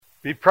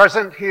Be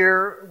present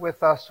here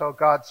with us, O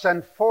God.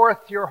 Send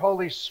forth your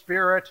Holy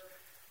Spirit.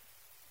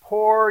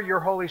 Pour your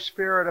Holy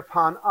Spirit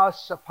upon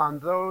us, upon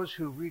those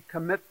who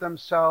recommit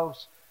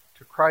themselves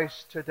to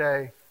Christ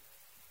today.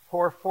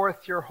 Pour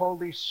forth your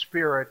Holy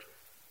Spirit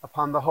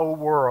upon the whole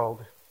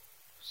world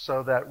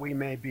so that we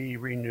may be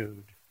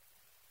renewed.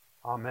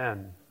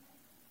 Amen.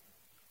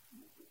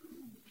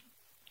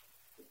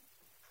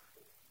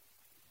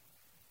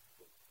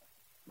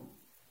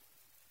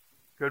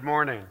 Good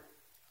morning.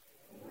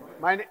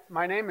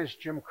 My name is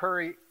Jim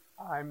Curry.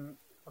 I'm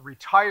a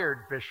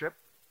retired bishop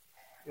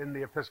in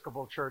the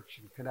Episcopal Church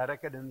in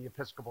Connecticut, in the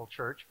Episcopal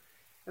Church.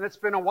 And it's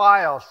been a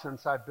while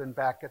since I've been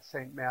back at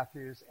St.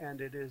 Matthew's,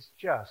 and it is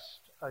just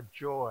a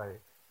joy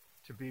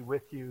to be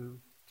with you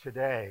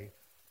today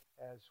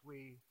as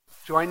we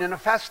join in a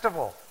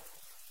festival.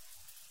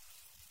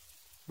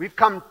 We've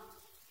come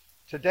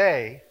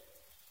today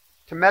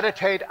to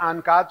meditate on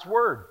God's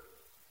Word,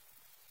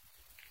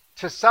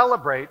 to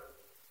celebrate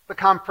the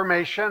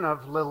confirmation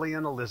of Lily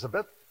and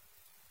Elizabeth,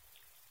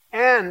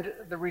 and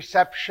the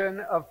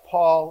reception of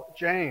Paul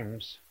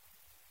James.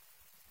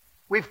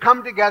 We've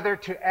come together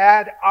to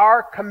add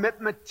our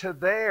commitment to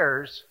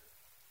theirs,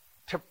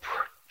 to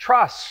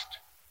trust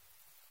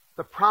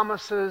the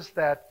promises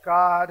that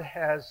God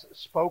has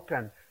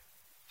spoken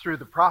through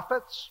the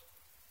prophets,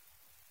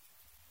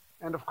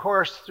 and of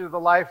course through the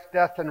life,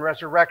 death, and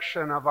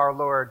resurrection of our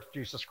Lord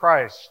Jesus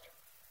Christ.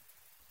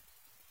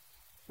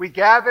 We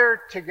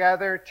gather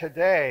together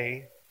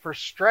today for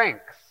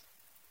strength,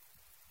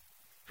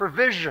 for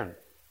vision,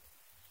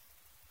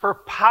 for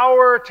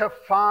power to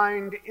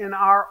find in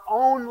our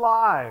own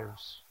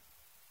lives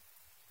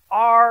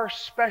our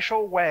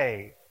special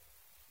way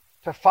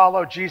to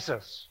follow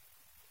Jesus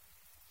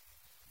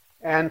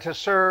and to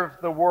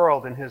serve the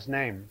world in his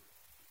name.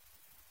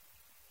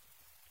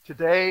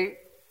 Today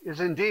is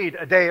indeed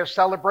a day of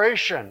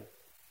celebration,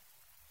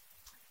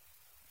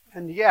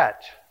 and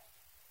yet,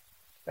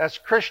 as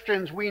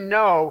Christians, we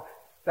know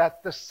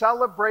that the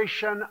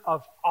celebration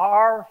of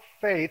our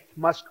faith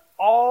must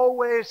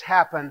always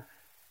happen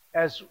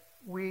as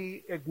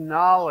we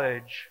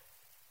acknowledge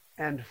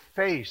and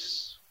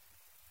face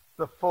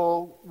the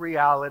full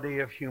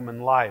reality of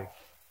human life.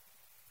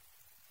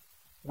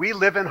 We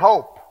live in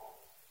hope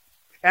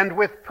and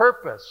with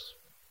purpose,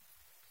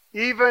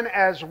 even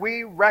as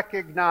we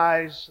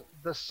recognize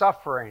the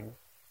suffering,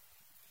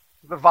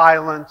 the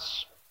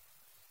violence,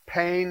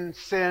 pain,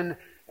 sin,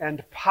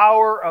 and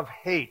power of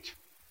hate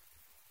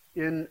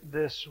in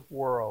this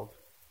world.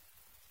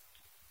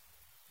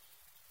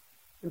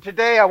 And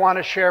today I want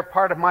to share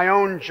part of my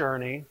own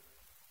journey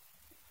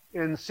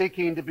in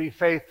seeking to be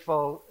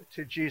faithful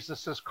to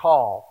Jesus'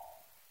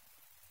 call.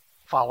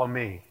 Follow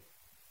me.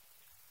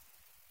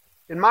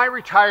 In my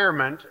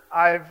retirement,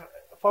 I've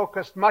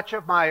focused much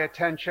of my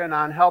attention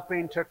on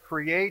helping to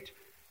create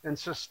and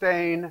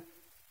sustain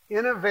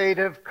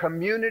innovative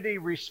community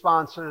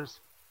responses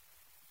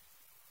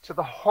to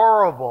the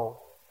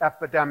horrible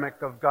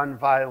epidemic of gun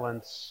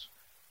violence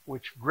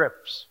which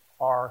grips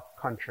our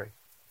country.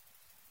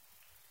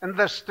 And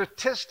the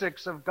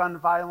statistics of gun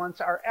violence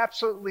are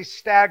absolutely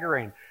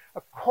staggering.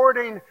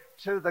 According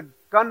to the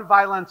Gun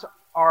Violence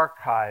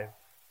Archive,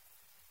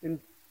 in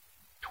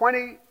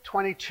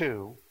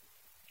 2022,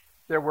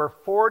 there were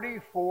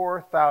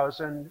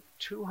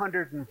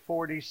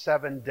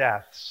 44,247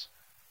 deaths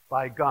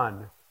by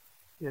gun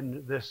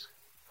in this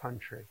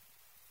country.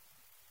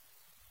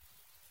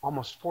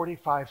 Almost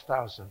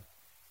 45,000.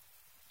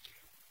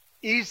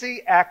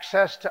 Easy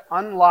access to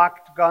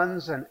unlocked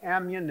guns and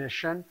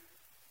ammunition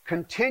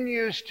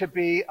continues to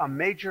be a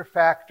major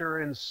factor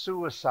in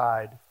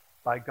suicide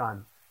by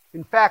gun.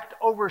 In fact,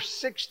 over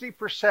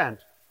 60%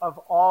 of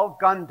all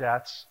gun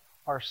deaths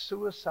are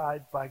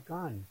suicide by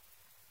gun.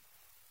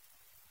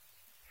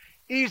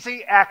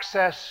 Easy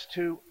access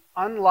to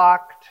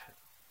unlocked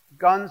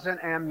guns and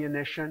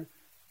ammunition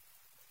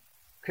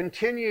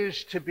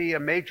continues to be a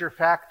major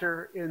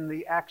factor in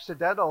the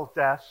accidental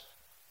deaths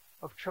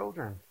of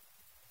children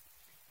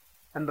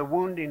and the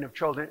wounding of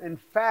children. In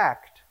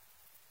fact,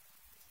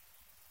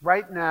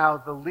 right now,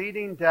 the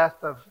leading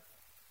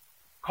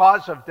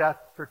cause of death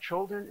for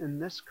children in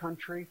this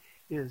country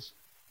is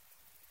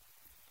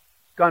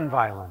gun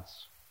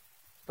violence.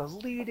 The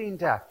leading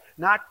death,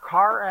 not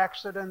car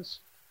accidents,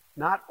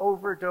 not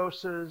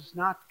overdoses,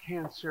 not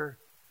cancer,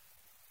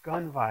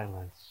 gun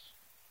violence.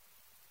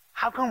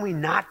 How can we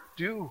not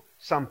do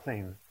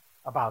something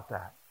about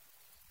that?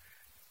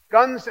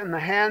 Guns in the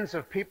hands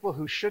of people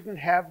who shouldn't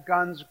have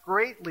guns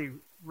greatly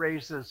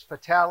raises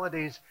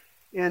fatalities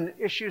in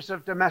issues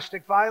of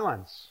domestic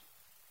violence,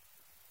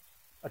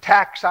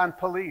 attacks on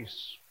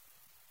police,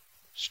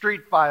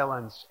 street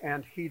violence,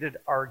 and heated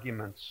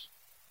arguments.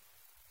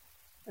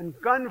 And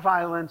gun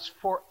violence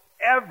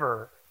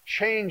forever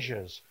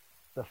changes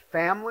the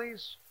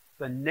families,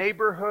 the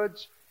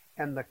neighborhoods,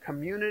 and the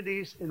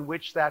communities in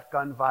which that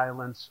gun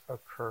violence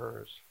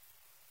occurs.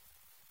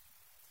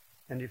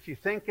 And if you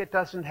think it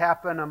doesn't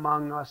happen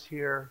among us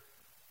here,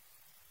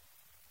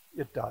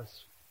 it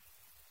does.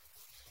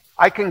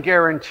 I can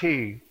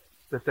guarantee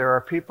that there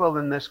are people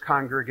in this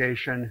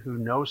congregation who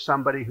know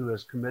somebody who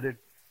has committed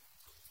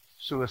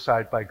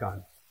suicide by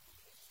gun.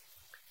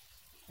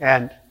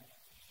 And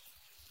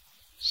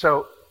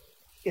so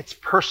it's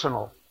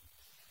personal.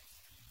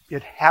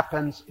 It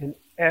happens in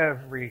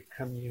every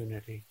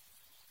community.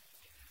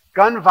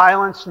 Gun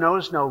violence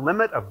knows no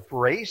limit of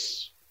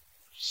race,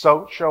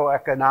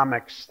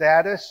 socioeconomic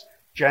status,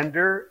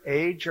 gender,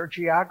 age, or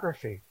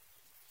geography.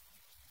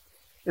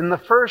 In the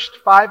first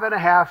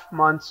 5.5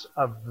 months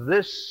of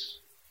this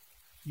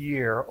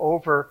year,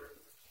 over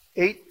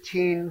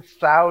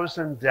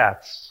 18,000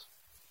 deaths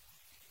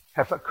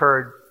have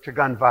occurred to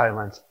gun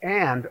violence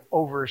and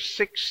over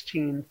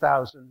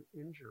 16,000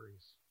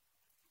 injuries.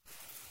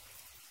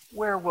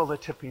 Where will the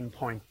tipping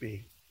point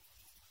be?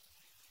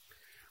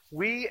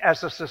 We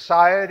as a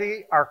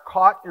society are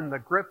caught in the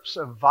grips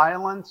of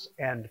violence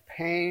and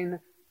pain,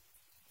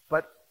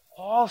 but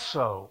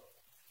also,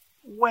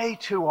 way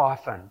too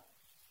often,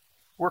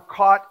 we're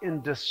caught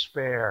in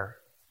despair.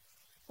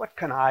 What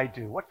can I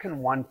do? What can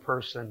one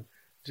person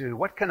do?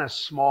 What can a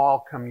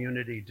small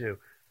community do?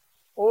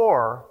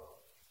 Or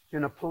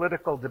in a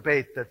political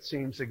debate that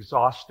seems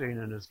exhausting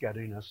and is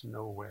getting us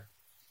nowhere.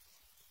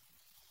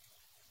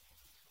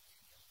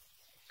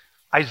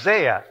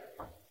 Isaiah,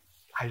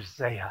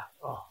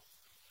 oh,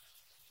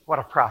 what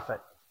a prophet.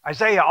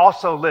 Isaiah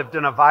also lived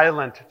in a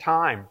violent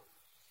time.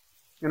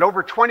 And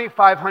over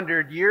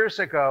 2,500 years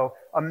ago,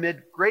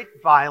 amid great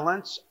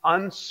violence,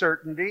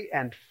 uncertainty,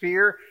 and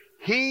fear,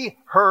 he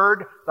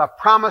heard the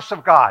promise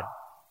of God.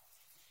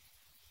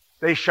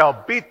 They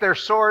shall beat their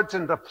swords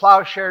into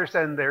plowshares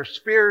and their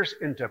spears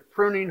into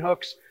pruning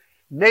hooks.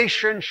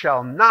 Nation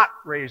shall not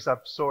raise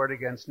up sword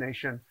against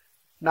nation,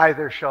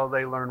 neither shall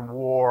they learn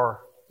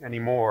war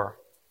anymore.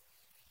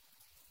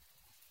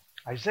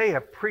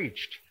 Isaiah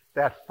preached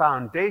that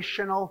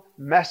foundational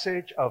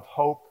message of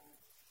hope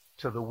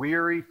to the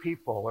weary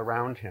people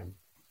around him.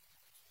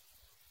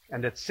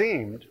 And it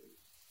seemed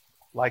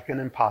like an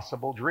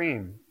impossible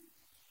dream.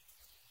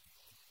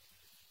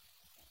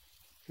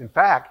 In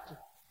fact,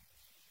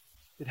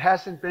 it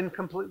hasn't been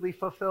completely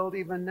fulfilled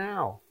even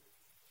now.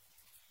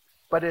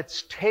 But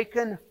it's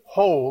taken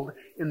hold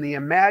in the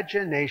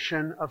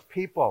imagination of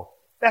people.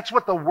 That's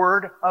what the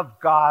Word of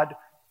God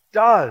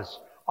does.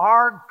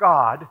 Our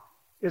God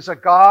is a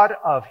God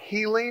of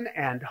healing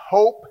and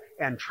hope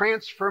and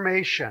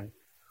transformation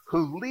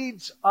who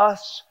leads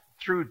us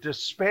through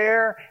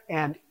despair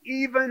and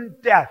even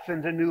death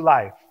into new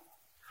life.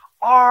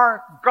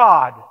 Our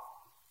God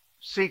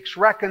seeks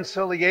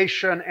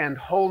reconciliation and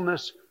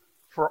wholeness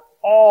for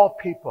all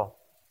people.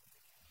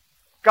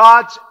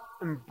 God's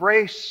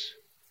embrace,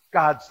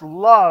 God's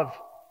love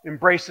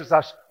embraces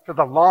us for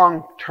the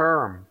long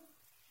term.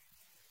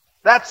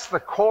 That's the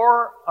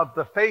core of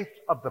the faith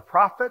of the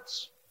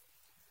prophets,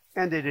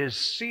 and it is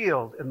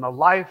sealed in the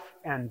life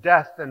and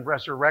death and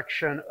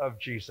resurrection of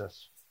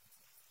Jesus.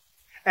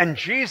 And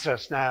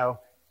Jesus now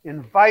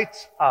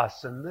invites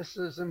us, and this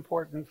is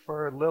important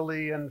for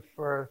Lily and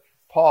for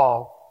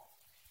Paul,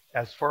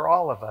 as for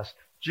all of us.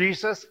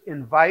 Jesus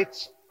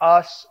invites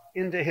us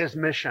into his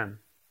mission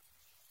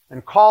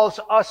and calls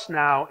us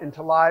now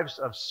into lives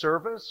of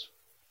service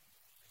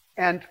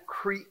and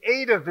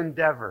creative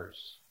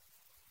endeavors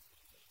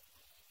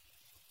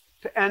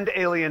to end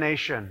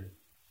alienation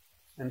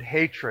and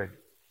hatred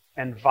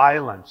and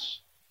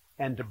violence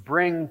and to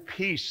bring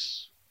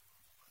peace,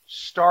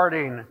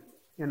 starting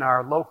in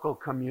our local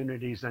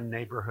communities and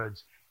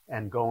neighborhoods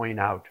and going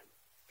out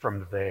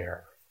from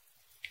there.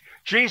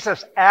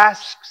 Jesus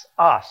asks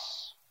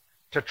us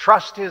to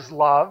trust his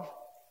love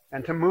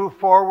and to move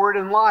forward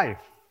in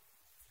life,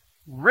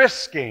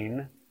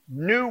 risking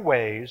new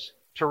ways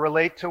to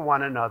relate to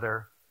one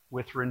another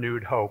with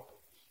renewed hope.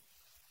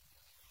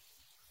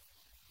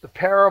 The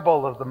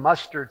parable of the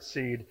mustard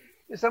seed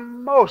is a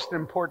most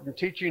important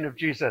teaching of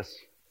Jesus.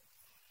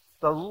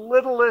 The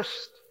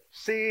littlest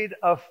seed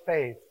of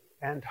faith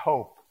and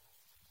hope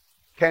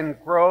can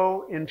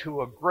grow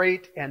into a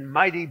great and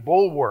mighty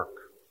bulwark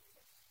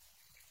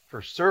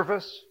for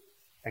service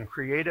and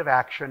creative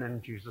action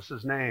in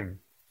Jesus' name.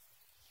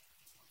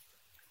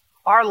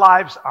 Our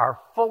lives are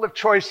full of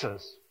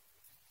choices.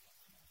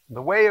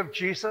 The way of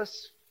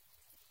Jesus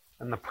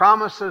and the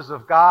promises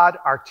of God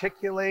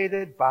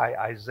articulated by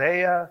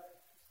Isaiah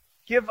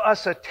give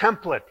us a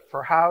template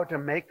for how to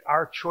make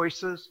our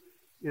choices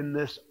in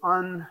this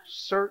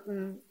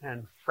uncertain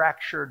and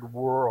fractured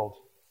world.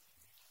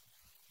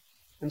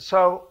 And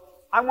so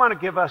I want to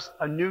give us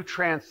a new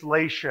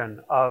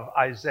translation of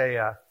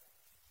Isaiah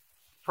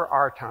for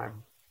our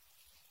time.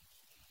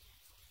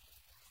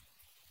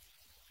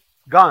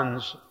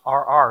 Guns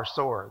are our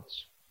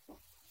swords.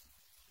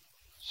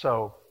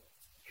 So,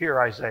 hear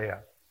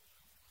Isaiah.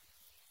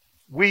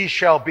 We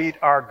shall beat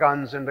our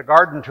guns into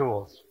garden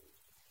tools.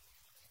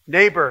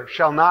 Neighbor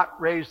shall not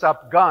raise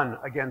up gun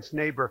against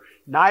neighbor.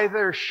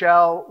 Neither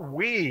shall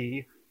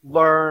we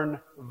learn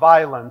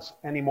violence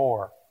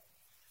anymore.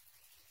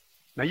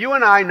 Now, you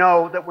and I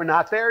know that we're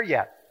not there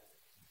yet.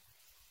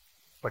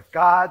 But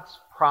God's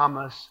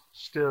promise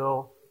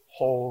still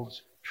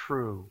holds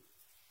true.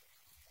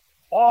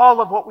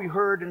 All of what we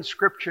heard in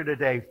Scripture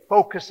today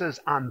focuses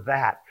on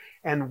that.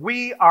 And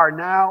we are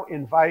now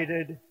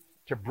invited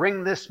to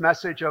bring this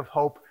message of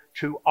hope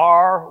to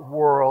our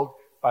world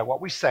by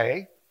what we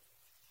say,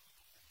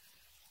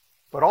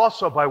 but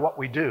also by what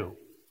we do.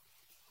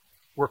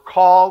 We're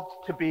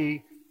called to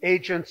be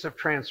agents of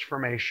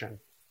transformation.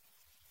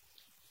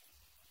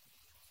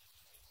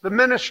 The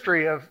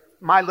ministry of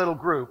my little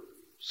group,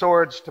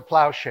 Swords to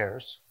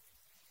Plowshares,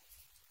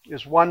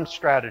 is one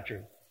strategy,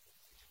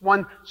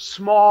 one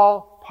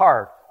small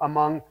part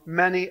among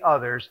many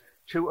others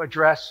to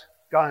address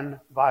gun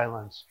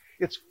violence.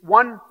 It's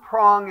one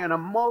prong in a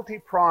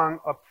multi-prong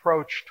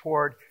approach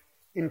toward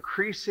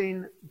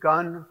increasing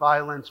gun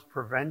violence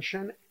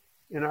prevention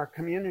in our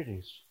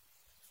communities.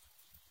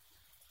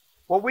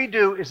 What we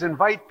do is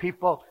invite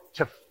people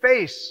to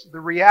face the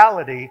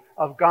reality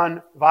of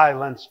gun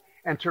violence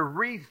and to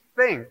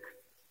rethink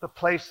the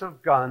place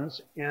of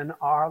guns in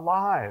our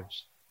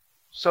lives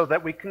so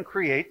that we can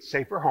create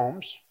safer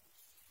homes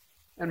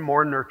and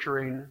more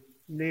nurturing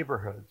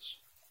neighborhoods.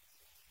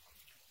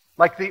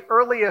 Like the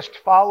earliest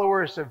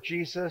followers of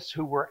Jesus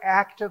who were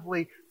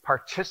actively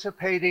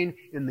participating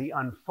in the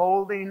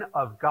unfolding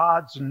of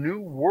God's new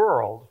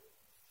world,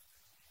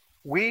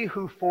 we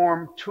who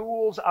form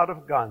tools out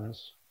of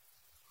guns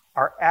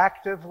are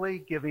actively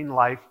giving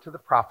life to the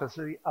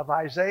prophecy of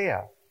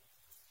Isaiah.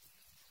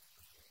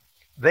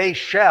 They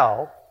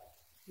shall,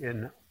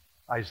 in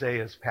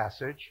Isaiah's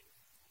passage,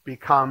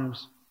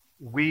 becomes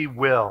we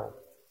will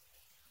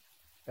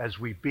as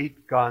we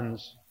beat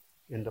guns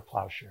into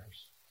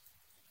plowshares.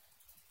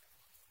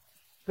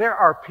 There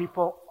are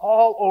people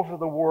all over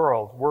the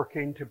world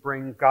working to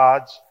bring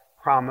God's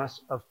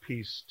promise of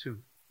peace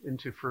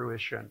into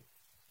fruition.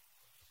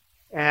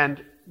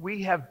 And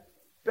we have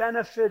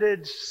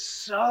benefited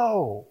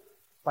so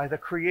by the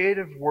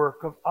creative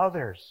work of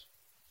others.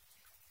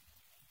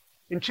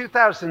 In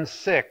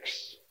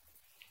 2006,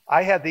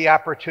 I had the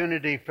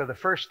opportunity for the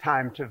first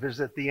time to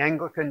visit the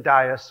Anglican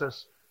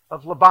Diocese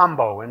of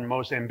Lubombo in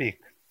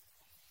Mozambique.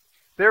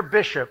 Their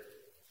bishop,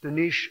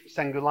 Dinesh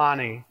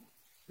Sengulani,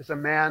 is a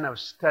man of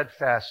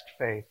steadfast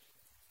faith,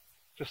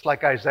 just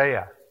like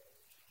Isaiah,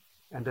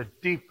 and a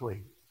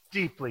deeply,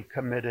 deeply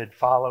committed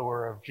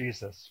follower of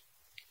Jesus.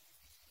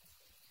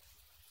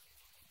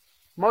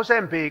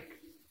 Mozambique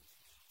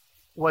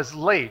was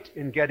late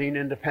in getting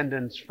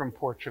independence from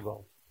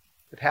Portugal.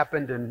 It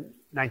happened in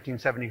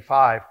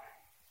 1975,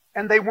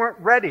 and they weren't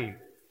ready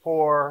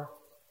for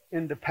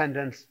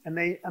independence, and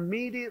they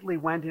immediately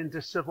went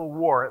into civil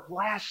war. It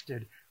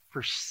lasted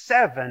for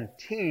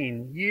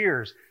 17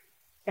 years.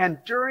 And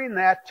during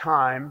that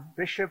time,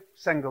 Bishop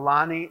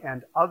Sengulani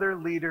and other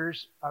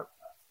leaders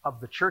of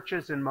the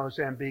churches in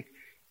Mozambique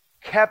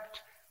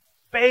kept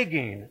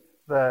begging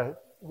the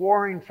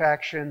warring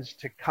factions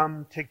to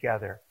come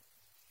together.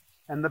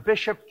 And the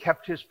bishop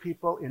kept his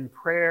people in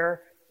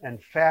prayer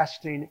and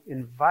fasting,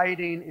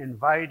 inviting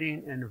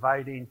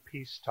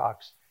peace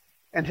talks.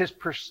 And his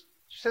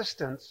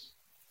persistence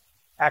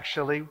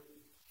actually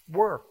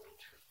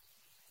worked.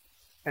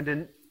 And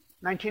in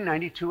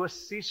 1992, a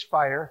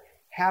ceasefire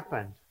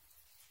happened.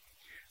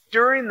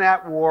 During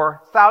that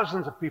war,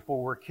 thousands of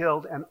people were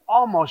killed, and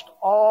almost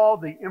all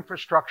the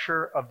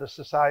infrastructure of the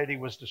society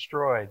was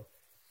destroyed.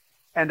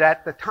 And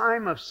at the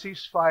time of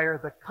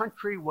ceasefire, the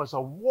country was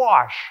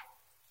awash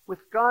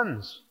with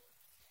guns.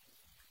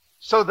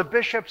 So the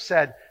bishop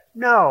said,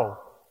 no,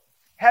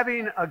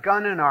 having a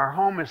gun in our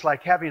home is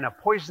like having a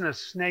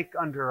poisonous snake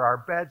under our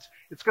beds.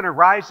 It's going to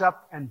rise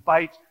up and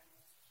bite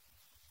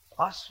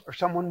us or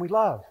someone we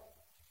love.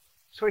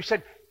 So he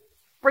said,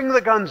 bring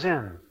the guns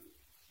in.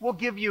 We'll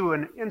give you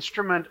an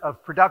instrument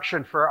of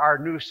production for our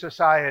new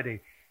society.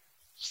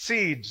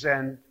 Seeds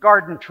and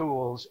garden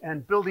tools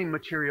and building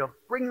material.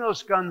 Bring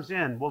those guns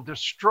in. We'll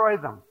destroy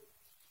them.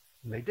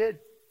 And they did.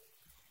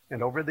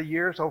 And over the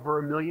years,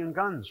 over 1 million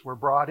guns were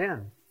brought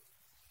in.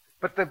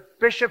 But the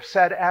bishop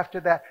said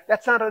after that,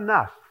 that's not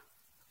enough.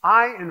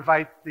 I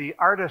invite the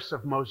artists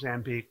of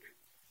Mozambique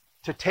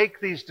to take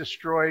these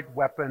destroyed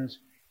weapons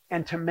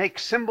and to make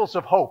symbols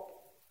of hope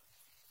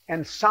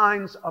and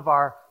signs of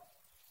our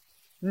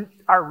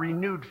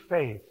renewed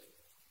faith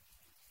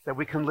that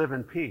we can live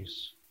in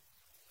peace.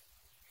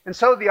 And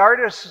so the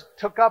artists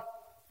took up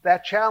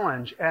that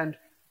challenge, and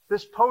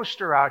this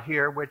poster out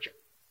here, which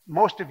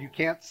most of you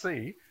can't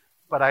see,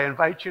 but I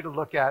invite you to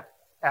look at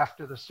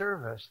after the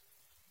service,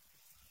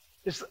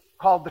 is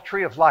called the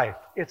Tree of Life.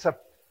 It's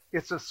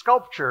a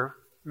sculpture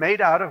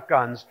made out of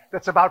guns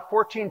that's about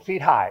 14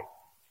 feet high.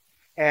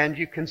 And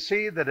you can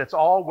see that it's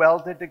all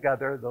welded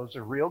together. Those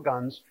are real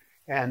guns.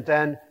 And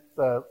then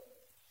the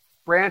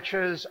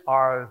branches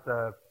are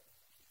the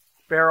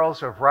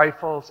barrels of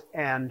rifles,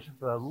 and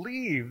the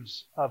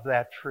leaves of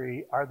that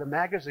tree are the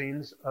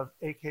magazines of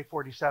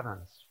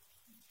AK-47s.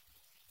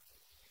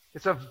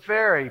 It's a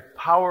very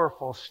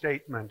powerful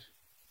statement.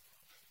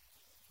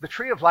 The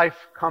Tree of Life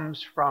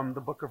comes from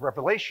the book of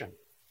Revelation.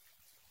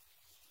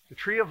 The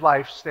Tree of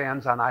Life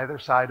stands on either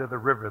side of the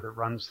river that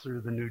runs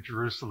through the New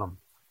Jerusalem.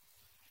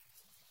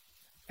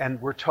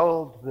 And we're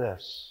told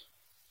this: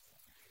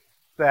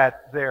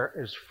 that there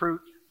is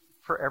fruit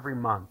for every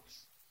month.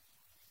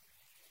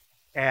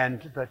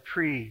 And the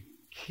tree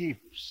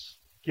keeps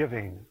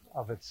giving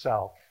of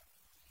itself.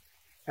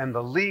 And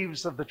the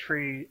leaves of the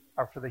tree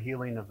are for the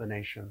healing of the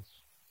nations.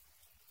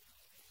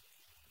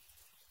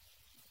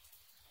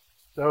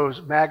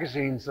 Those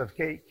magazines of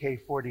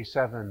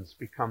AK-47s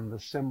become the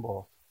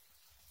symbol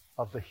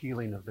of the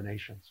healing of the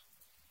nations.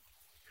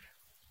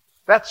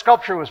 That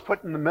sculpture was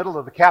put in the middle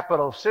of the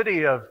capital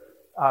city of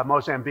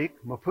Mozambique,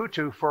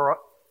 Maputo, for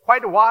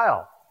quite a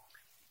while.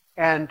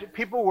 And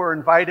people were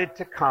invited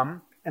to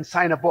come and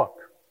sign a book.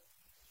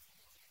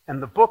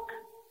 And the book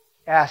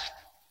asked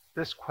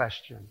this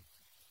question: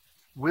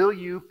 will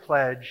you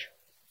pledge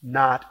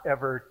not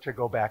ever to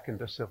go back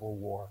into civil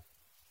war?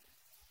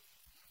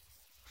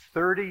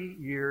 30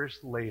 years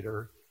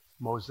later,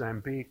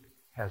 Mozambique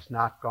has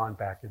not gone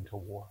back into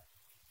war.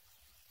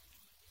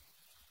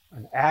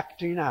 An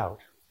acting out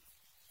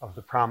of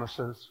the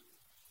promises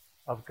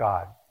of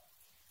God,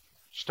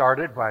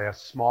 started by a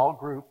small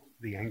group,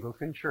 the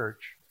Anglican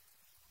Church,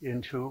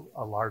 into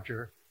a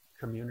larger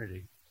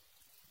community.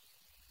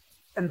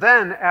 And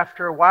then,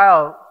 after a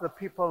while, the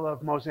people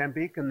of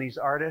Mozambique and these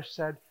artists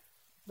said,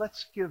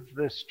 let's give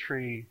this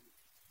tree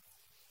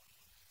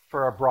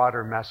for a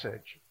broader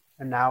message.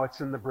 And now it's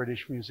in the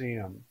British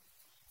Museum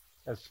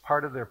as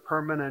part of their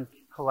permanent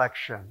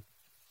collection,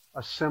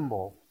 a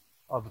symbol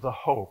of the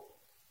hope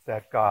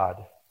that God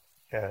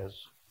has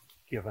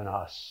given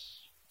us.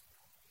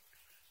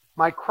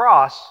 My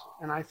cross,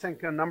 and I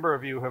think a number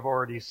of you have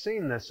already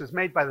seen this, is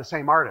made by the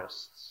same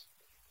artists.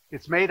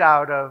 It's made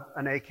out of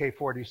an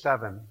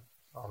AK-47,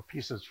 or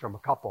pieces from a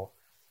couple.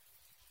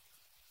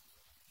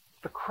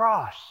 The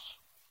cross,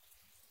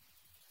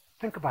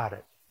 think about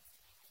it.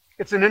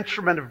 It's an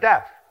instrument of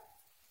death,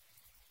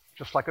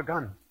 just like a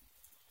gun.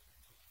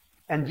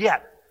 And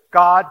yet,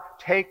 God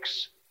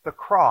takes the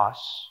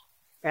cross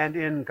and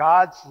in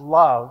God's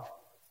love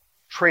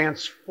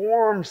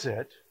transforms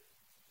it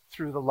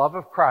through the love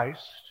of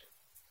Christ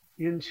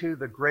into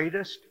the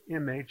greatest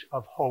image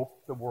of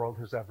hope the world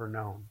has ever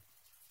known.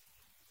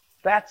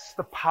 That's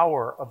the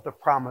power of the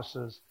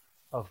promises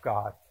of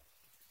God.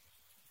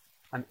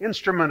 An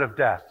instrument of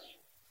death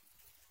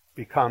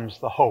becomes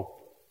the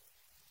hope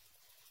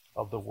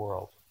of the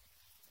world.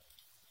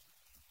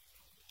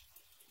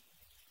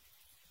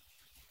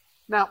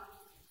 Now,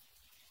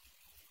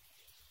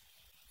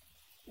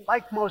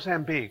 like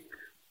Mozambique,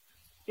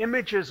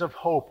 images of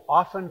hope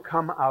often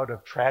come out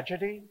of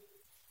tragedy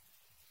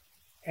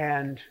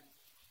and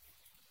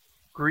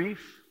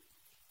grief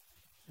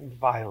and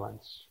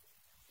violence.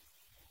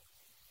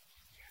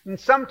 And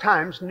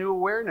sometimes new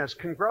awareness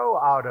can grow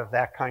out of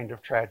that kind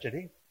of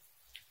tragedy.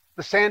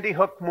 The Sandy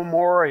Hook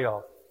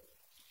Memorial,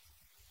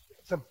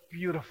 it's a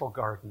beautiful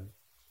garden,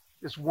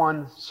 is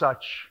one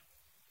such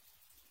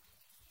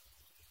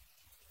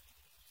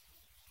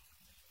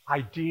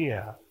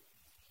idea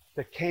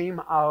that came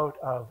out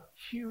of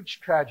huge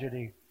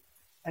tragedy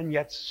and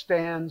yet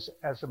stands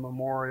as a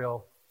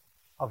memorial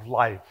of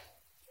life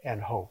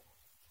and hope.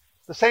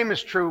 The same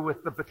is true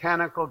with the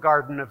Botanical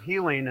Garden of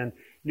Healing in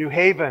New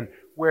Haven,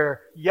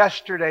 where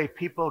yesterday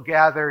people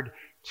gathered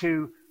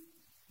to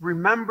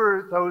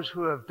remember those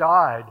who have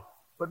died,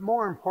 but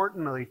more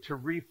importantly, to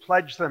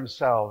repledge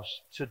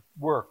themselves to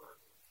work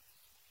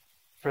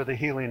for the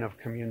healing of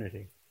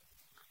community.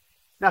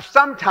 Now,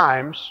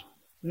 sometimes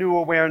new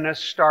awareness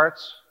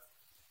starts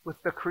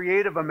with the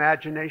creative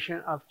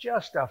imagination of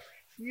just a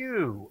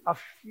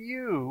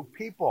few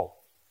people.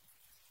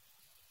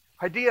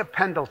 Idea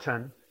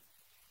Pendleton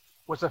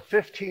was a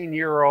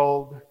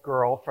 15-year-old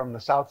girl from the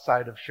south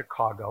side of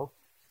Chicago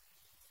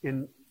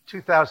in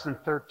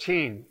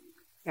 2013.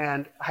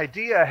 And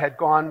Idea had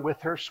gone with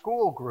her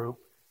school group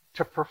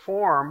to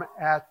perform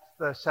at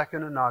the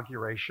second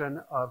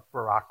inauguration of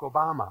Barack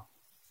Obama.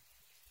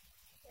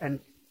 And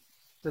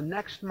the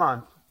next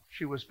month,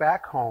 she was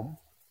back home,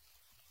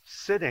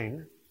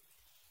 sitting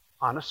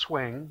on a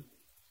swing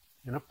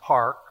in a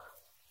park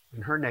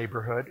in her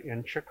neighborhood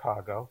in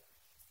Chicago,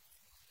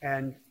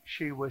 and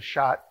she was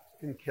shot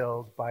and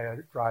killed by a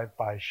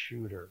drive-by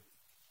shooter.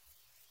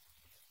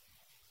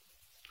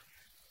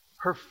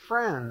 Her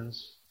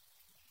friends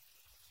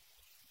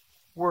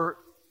were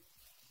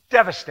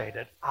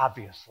devastated,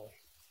 obviously.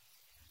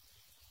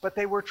 But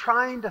they were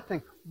trying to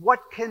think, what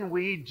can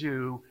we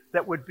do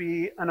that would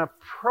be an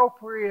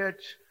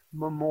appropriate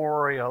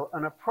memorial,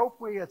 an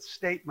appropriate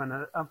statement,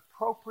 an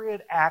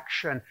appropriate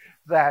action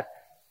that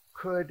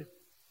could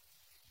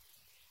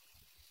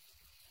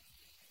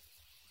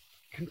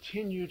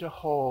continue to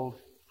hold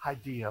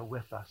Idea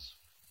with us.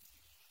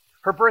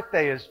 Her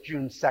birthday is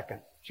June 2nd.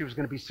 She was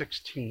going to be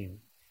 16.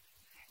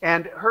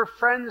 And her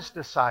friends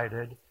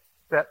decided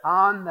that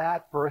on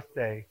that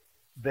birthday,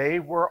 they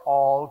were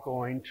all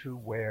going to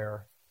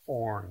wear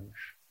orange.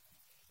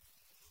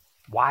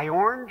 Why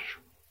orange?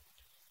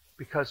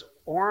 Because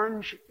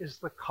orange is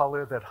the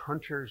color that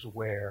hunters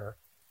wear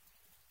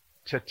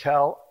to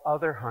tell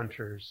other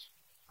hunters,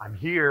 I'm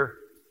here,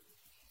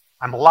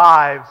 I'm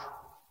alive,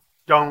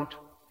 don't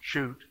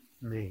shoot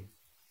me.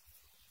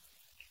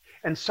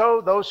 And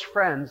so those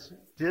friends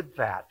did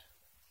that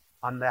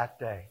on that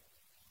day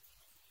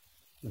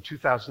in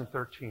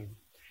 2013.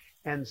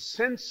 And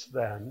since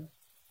then,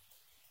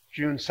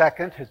 June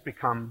 2nd has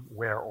become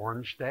Wear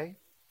Orange Day,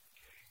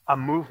 a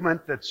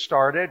movement that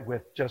started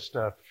with just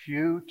a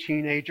few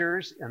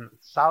teenagers in the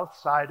south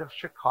side of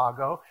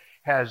Chicago,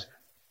 has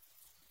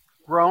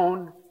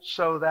grown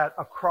so that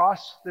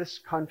across this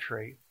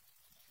country,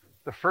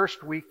 the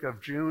first week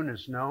of June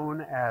is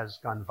known as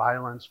Gun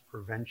Violence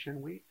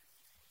Prevention Week.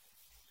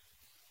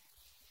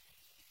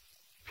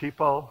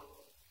 People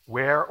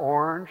wear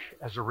orange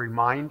as a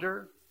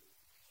reminder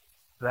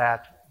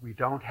that we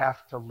don't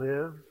have to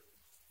live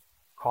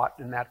caught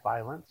in that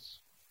violence.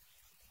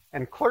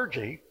 And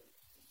clergy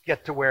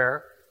get to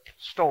wear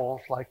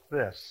stoles like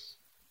this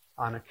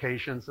on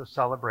occasions of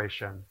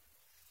celebration,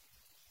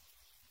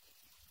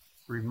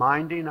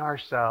 reminding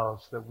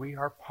ourselves that we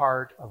are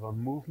part of a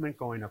movement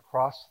going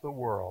across the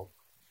world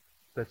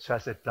that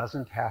says it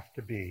doesn't have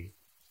to be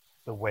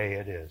the way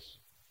it is.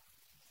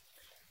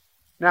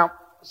 Now,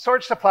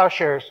 Swords to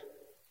Plowshares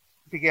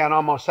began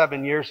almost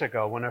 7 years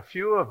ago when a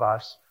few of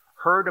us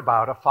heard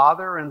about a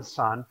father and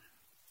son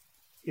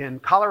in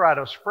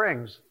Colorado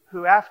Springs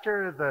who,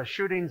 after the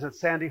shootings at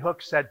Sandy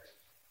Hook, said,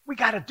 "We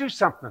got to do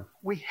something.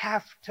 We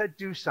have to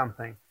do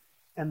something."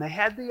 And they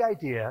had the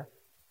idea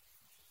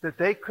that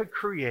they could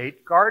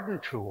create garden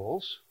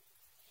tools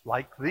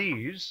like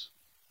these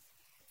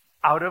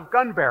out of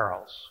gun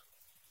barrels.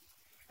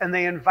 And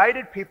they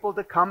invited people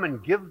to come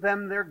and give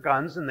them their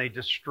guns, and they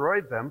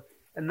destroyed them.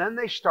 And then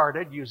they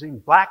started using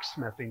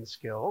blacksmithing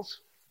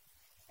skills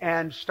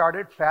and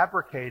started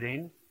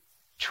fabricating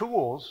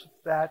tools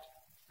that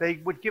they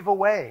would give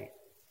away,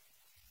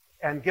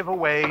 and give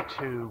away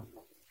to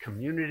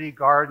community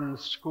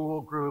gardens,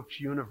 school groups,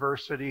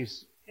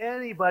 universities,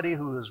 anybody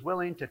who is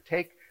willing to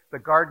take the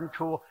garden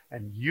tool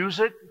and use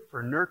it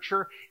for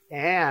nurture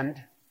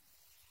and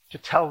to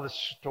tell the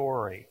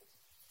story.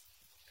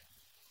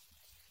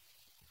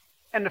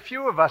 And a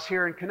few of us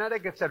here in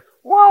Connecticut said,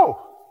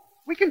 "Whoa,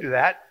 we can do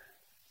that."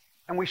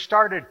 And we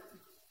started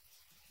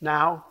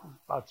now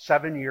about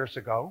 7 years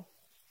ago.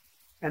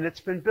 And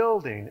it's been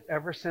building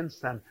ever since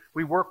then.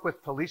 We work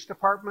with police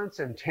departments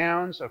in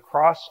towns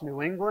across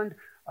New England,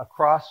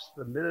 across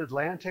the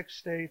mid-Atlantic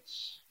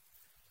states.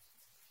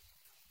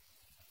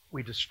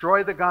 We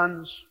destroy the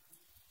guns,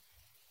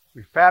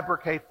 we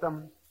fabricate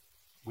them,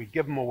 we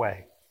give them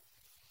away.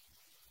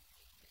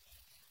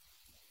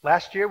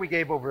 Last year we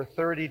gave over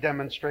 30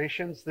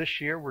 demonstrations. This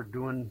year we're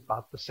doing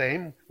about the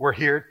same. We're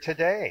here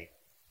today.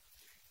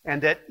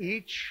 And at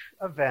each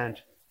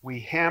event,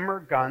 we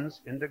hammer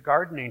guns into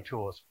gardening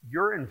tools.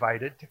 You're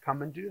invited to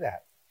come and do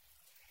that.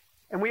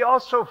 And we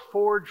also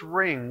forge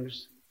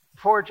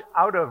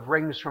out of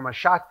rings from a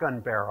shotgun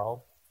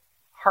barrel,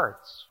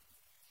 hearts.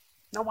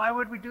 Now, why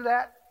would we do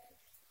that?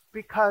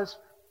 Because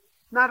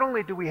not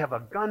only do we have a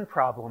gun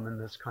problem in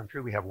this country,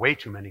 we have way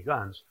too many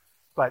guns,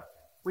 but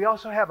we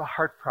also have a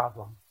heart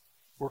problem.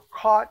 We're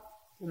caught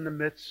in the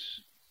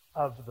midst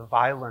of the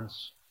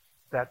violence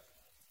that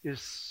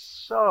is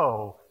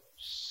so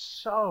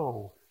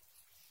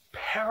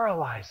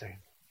paralyzing.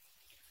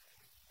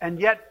 And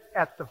yet,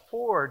 at the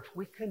forge,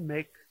 we can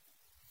make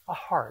a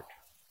heart.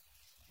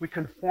 We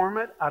can form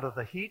it out of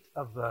the heat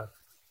of the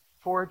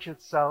forge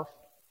itself.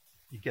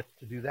 You get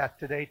to do that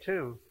today,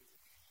 too.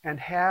 And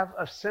have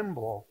a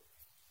symbol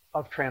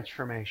of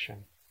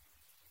transformation.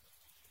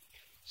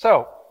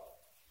 So,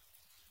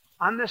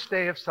 on this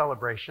day of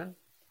celebration,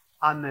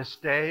 on this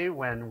day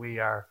when we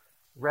are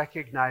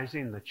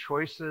recognizing the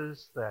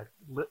choices that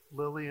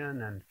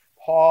Lillian and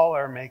Paul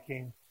are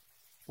making,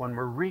 when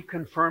we're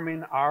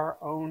reconfirming our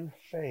own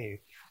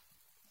faith,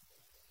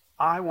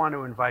 I want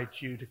to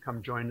invite you to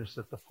come join us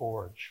at the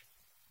forge.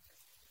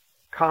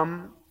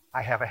 Come,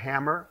 I have a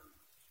hammer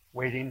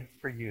waiting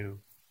for you.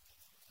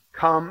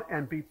 Come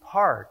and be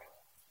part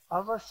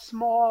of a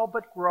small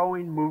but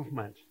growing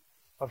movement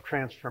of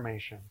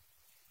transformation.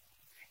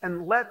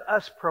 And let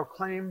us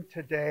proclaim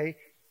today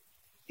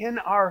in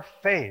our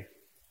faith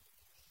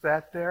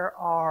that there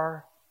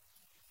are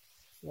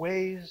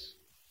ways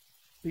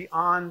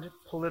beyond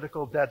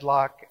political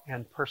deadlock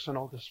and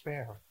personal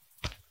despair.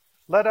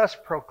 Let us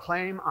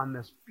proclaim on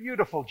this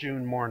beautiful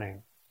June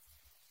morning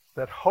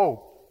that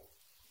hope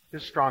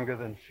is stronger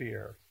than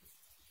fear,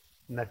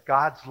 and that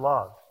God's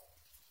love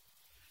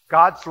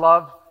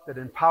that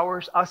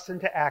empowers us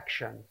into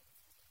action,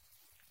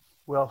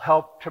 will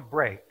help to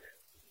break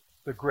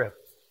the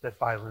grip that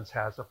violence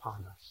has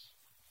upon us.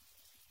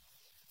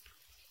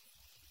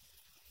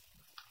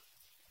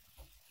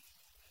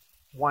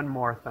 One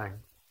more thing.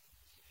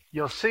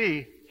 You'll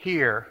see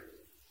here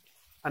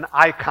an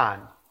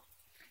icon.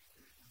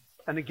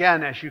 And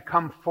again, as you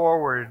come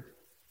forward,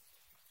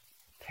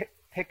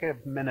 take a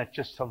minute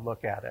just to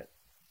look at it.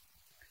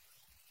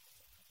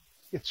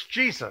 It's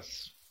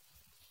Jesus,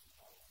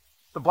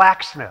 the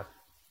blacksmith.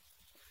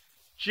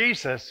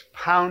 Jesus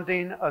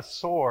pounding a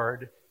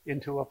sword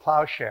into a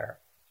plowshare.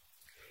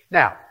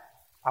 Now,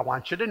 I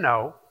want you to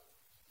know,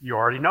 you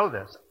already know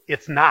this,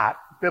 it's not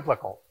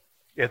biblical.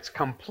 It's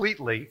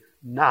completely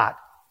not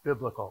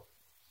biblical.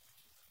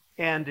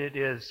 And it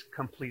is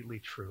completely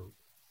true.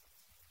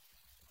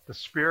 The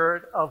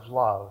spirit of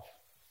love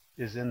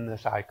is in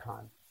this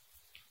icon.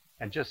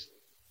 And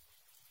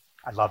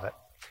I love it.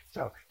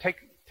 So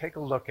take a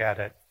look at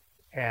it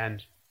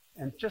and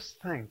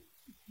just think,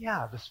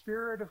 yeah, the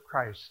Spirit of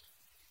Christ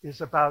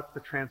is about the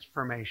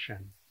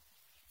transformation.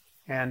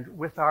 And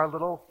with our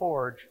little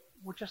forge,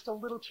 we're just a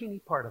little teeny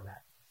part of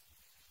that.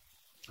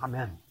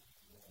 Amen.